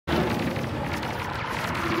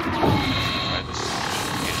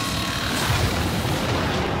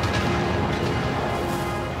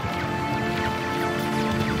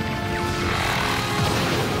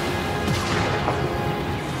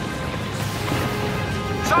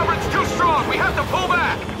Sovereign's too strong! We have to pull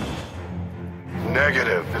back!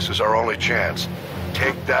 Negative. This is our only chance.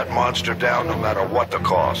 Take that monster down no matter what the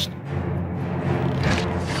cost.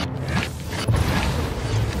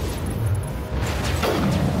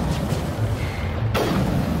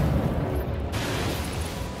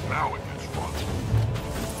 Now it gets fun.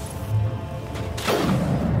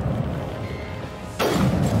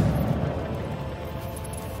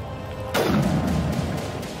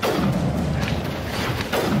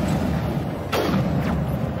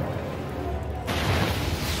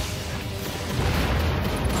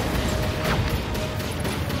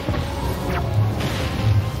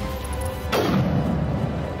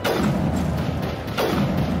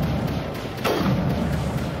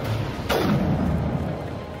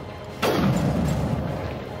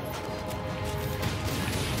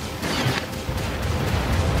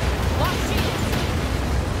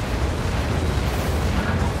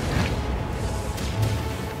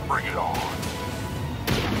 Bring it on.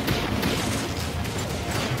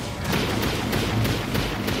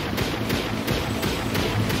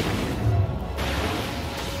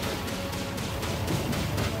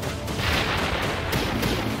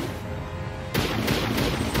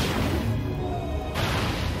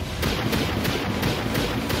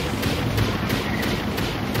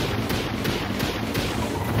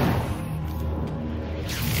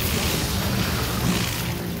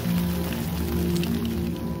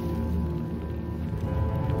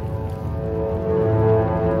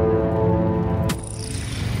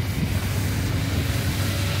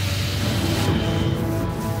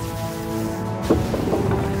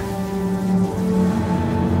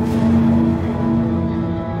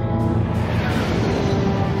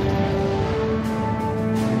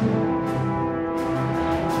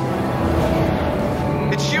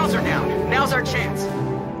 Now's our chance.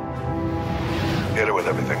 Hit it with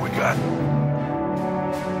everything we got.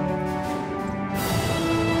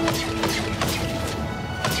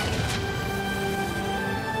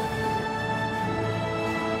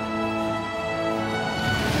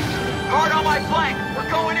 Hard on my flank. We're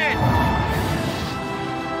going in.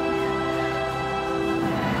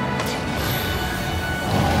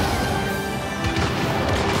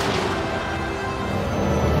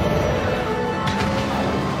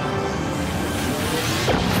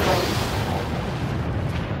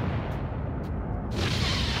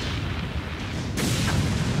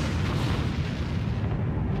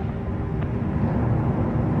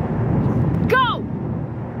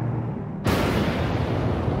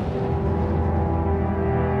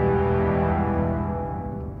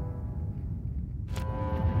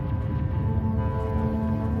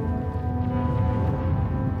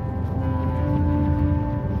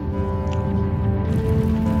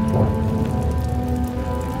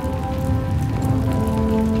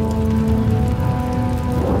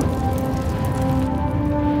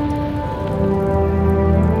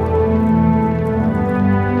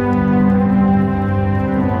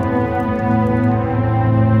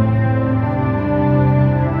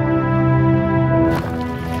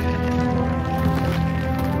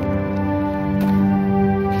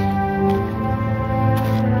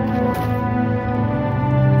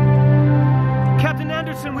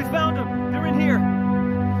 We found them! They're in here!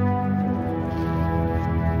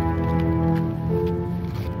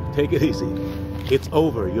 Take it easy. It's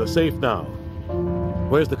over. You're safe now.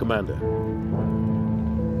 Where's the commander?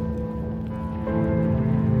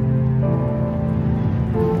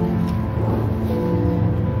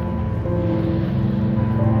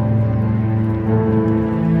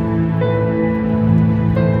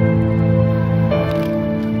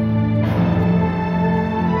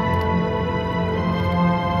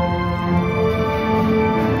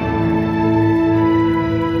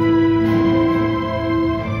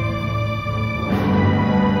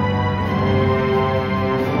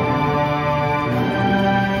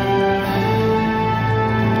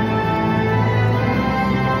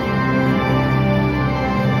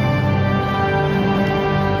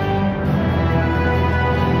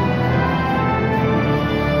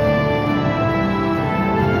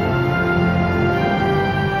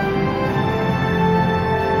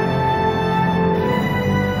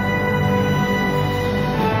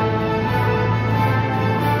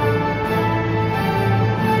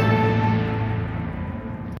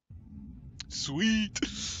 Sweet.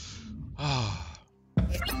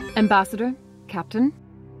 Ambassador, Captain,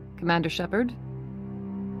 Commander Shepard.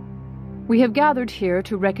 We have gathered here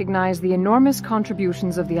to recognize the enormous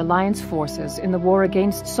contributions of the Alliance forces in the war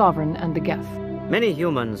against Sovereign and the Geth. Many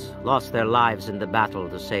humans lost their lives in the battle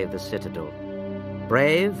to save the Citadel.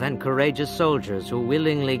 Brave and courageous soldiers who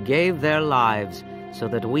willingly gave their lives so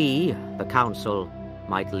that we, the Council,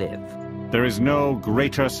 might live. There is no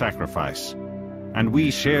greater sacrifice, and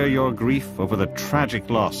we share your grief over the tragic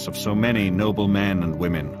loss of so many noble men and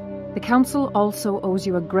women. The Council also owes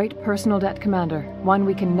you a great personal debt, Commander, one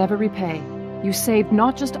we can never repay. You saved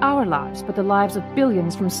not just our lives, but the lives of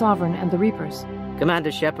billions from Sovereign and the Reapers.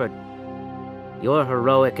 Commander Shepard, your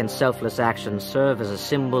heroic and selfless actions serve as a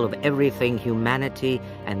symbol of everything humanity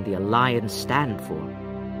and the Alliance stand for.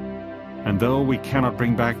 And though we cannot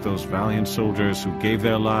bring back those valiant soldiers who gave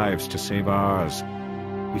their lives to save ours,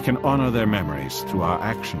 we can honor their memories through our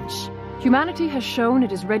actions. Humanity has shown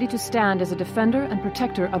it is ready to stand as a defender and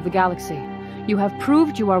protector of the galaxy. You have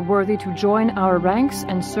proved you are worthy to join our ranks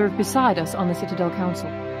and serve beside us on the Citadel Council.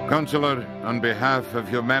 Counselor, on behalf of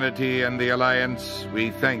humanity and the Alliance,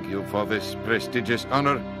 we thank you for this prestigious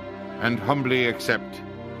honor and humbly accept.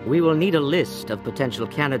 We will need a list of potential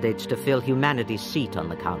candidates to fill humanity's seat on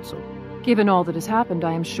the Council. Given all that has happened,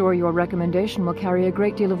 I am sure your recommendation will carry a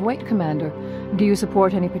great deal of weight, Commander. Do you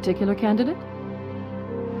support any particular candidate?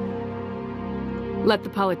 Let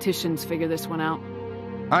the politicians figure this one out.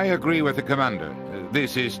 I agree with the Commander.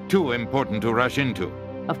 This is too important to rush into.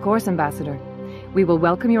 Of course, Ambassador. We will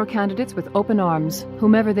welcome your candidates with open arms,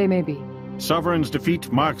 whomever they may be. Sovereign's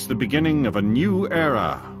defeat marks the beginning of a new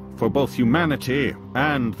era for both humanity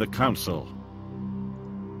and the Council.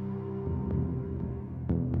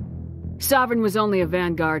 Sovereign was only a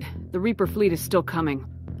vanguard. The Reaper fleet is still coming.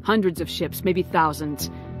 Hundreds of ships, maybe thousands.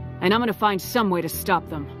 And I'm gonna find some way to stop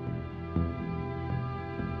them.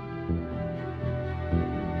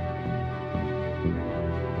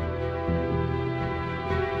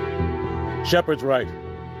 Shepard's right.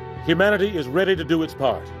 Humanity is ready to do its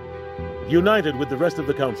part. United with the rest of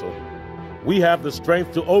the Council, we have the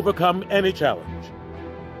strength to overcome any challenge.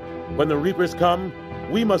 When the Reapers come,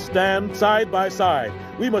 we must stand side by side.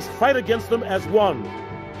 We must fight against them as one.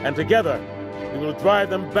 And together, we will drive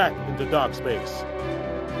them back into dark space.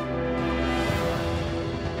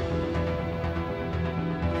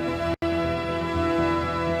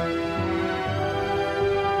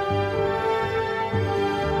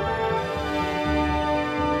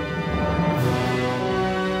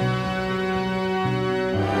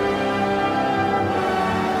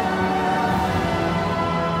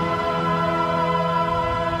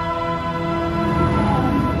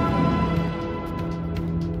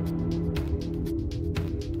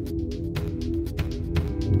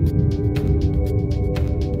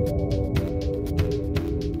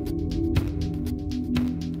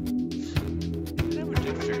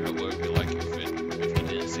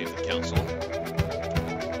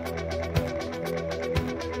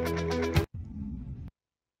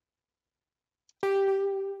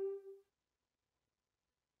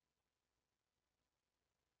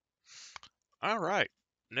 Alright,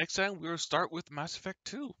 next time we'll start with Mass Effect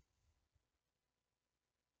 2.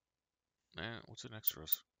 What's the next for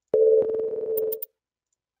us?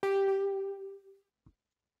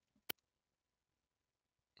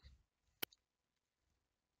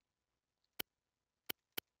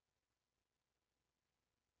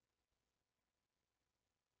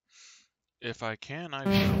 If I can, I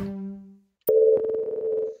will.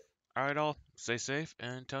 Alright all, stay safe,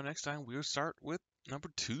 and until next time, we'll start with number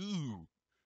 2.